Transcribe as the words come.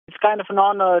kind of an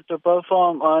honor to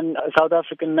perform on South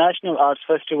African National Arts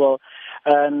Festival.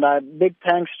 And big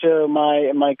thanks to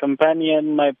my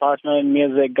companion, my partner in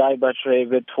music, Guy Buttery,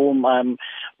 with whom I'm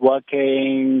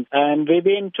working. And we've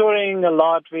been touring a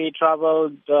lot. We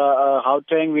traveled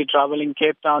Gauteng, we travel in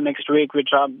Cape Town next week. We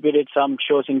did some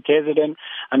shows in KZN,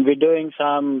 and we're doing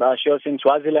some shows in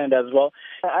Swaziland as well.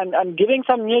 And giving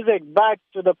some music back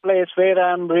to the place where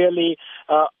I'm really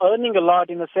earning a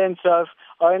lot, in the sense of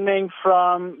earning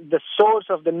from the source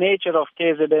of the nature of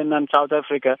KZN and South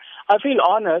Africa. I feel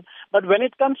honored. But when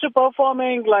it comes to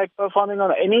performing, like performing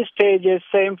on any stage is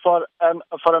same for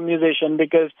a musician,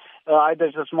 because either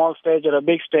it's a small stage or a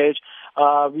big stage,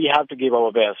 we have to give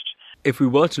our best. If we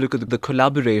were to look at the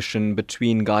collaboration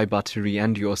between Guy Buttery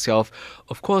and yourself,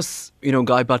 of course,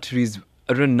 Guy Buttery's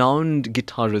a renowned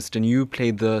guitarist and you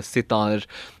play the sitar,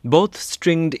 both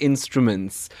stringed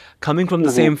instruments, coming from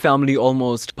the same family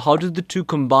almost. How did the two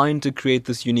combine to create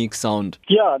this unique sound?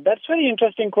 Yeah, that's a very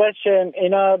interesting question,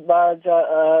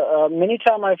 but many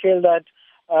times I feel that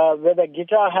whether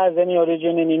guitar has any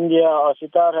origin in India or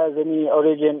sitar has any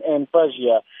origin in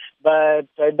Persia. But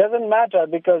it doesn't matter,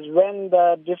 because when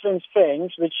the different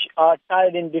strings, which are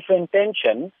tied in different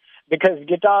tension, because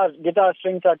guitar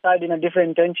strings are tied in a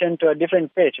different tension to a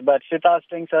different pitch, but sitar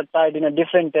strings are tied in a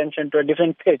different tension to a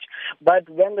different pitch. But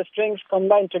when the strings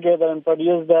combine together and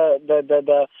produce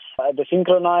the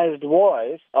synchronized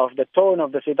voice of the tone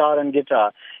of the sitar and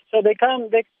guitar, so they come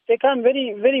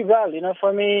very, very well.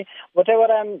 For me, whatever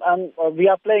we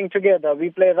are playing together. We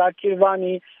play Rag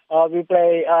Kirwani. We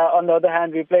play, on the other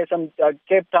hand, we play some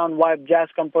Cape Town vibe jazz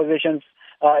compositions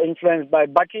influenced by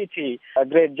Bakiti, a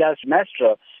great jazz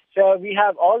maestro. So we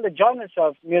have all the genres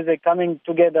of music coming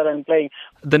together and playing.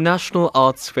 The National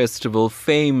Arts Festival,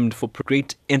 famed for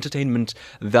great entertainment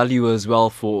value as well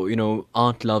for,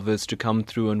 art lovers to come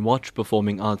through and watch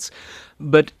performing arts.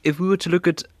 But if we were to look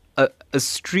at a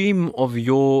stream of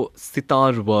your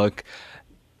sitar work,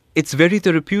 it's very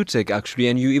therapeutic, actually,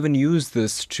 and you even use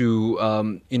this to,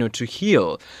 to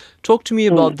heal. Talk to me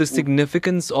about the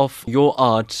significance of your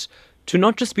art to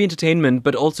not just be entertainment,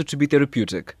 but also to be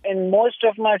therapeutic. In most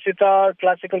of my sitar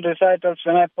classical recitals,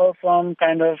 when I perform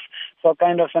for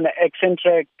an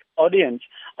eccentric audience,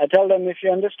 I tell them, if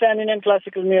you understand Indian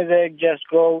classical music, just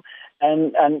go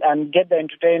and get the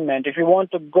entertainment. If you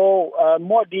want to go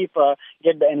more deeper,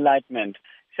 get the enlightenment.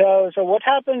 So what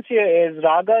happens here is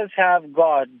ragas have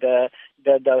got the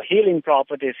healing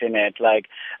properties in it. Like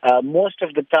most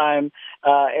of the time,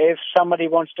 if somebody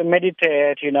wants to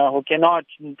meditate, who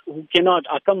cannot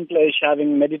accomplish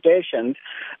having meditations,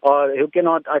 or who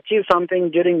cannot achieve something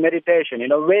during meditation,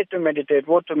 where to meditate,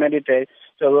 what to meditate.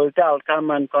 So we'll tell, come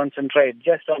and concentrate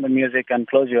just on the music and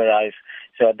close your eyes.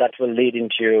 So that will lead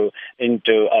into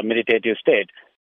a meditative state.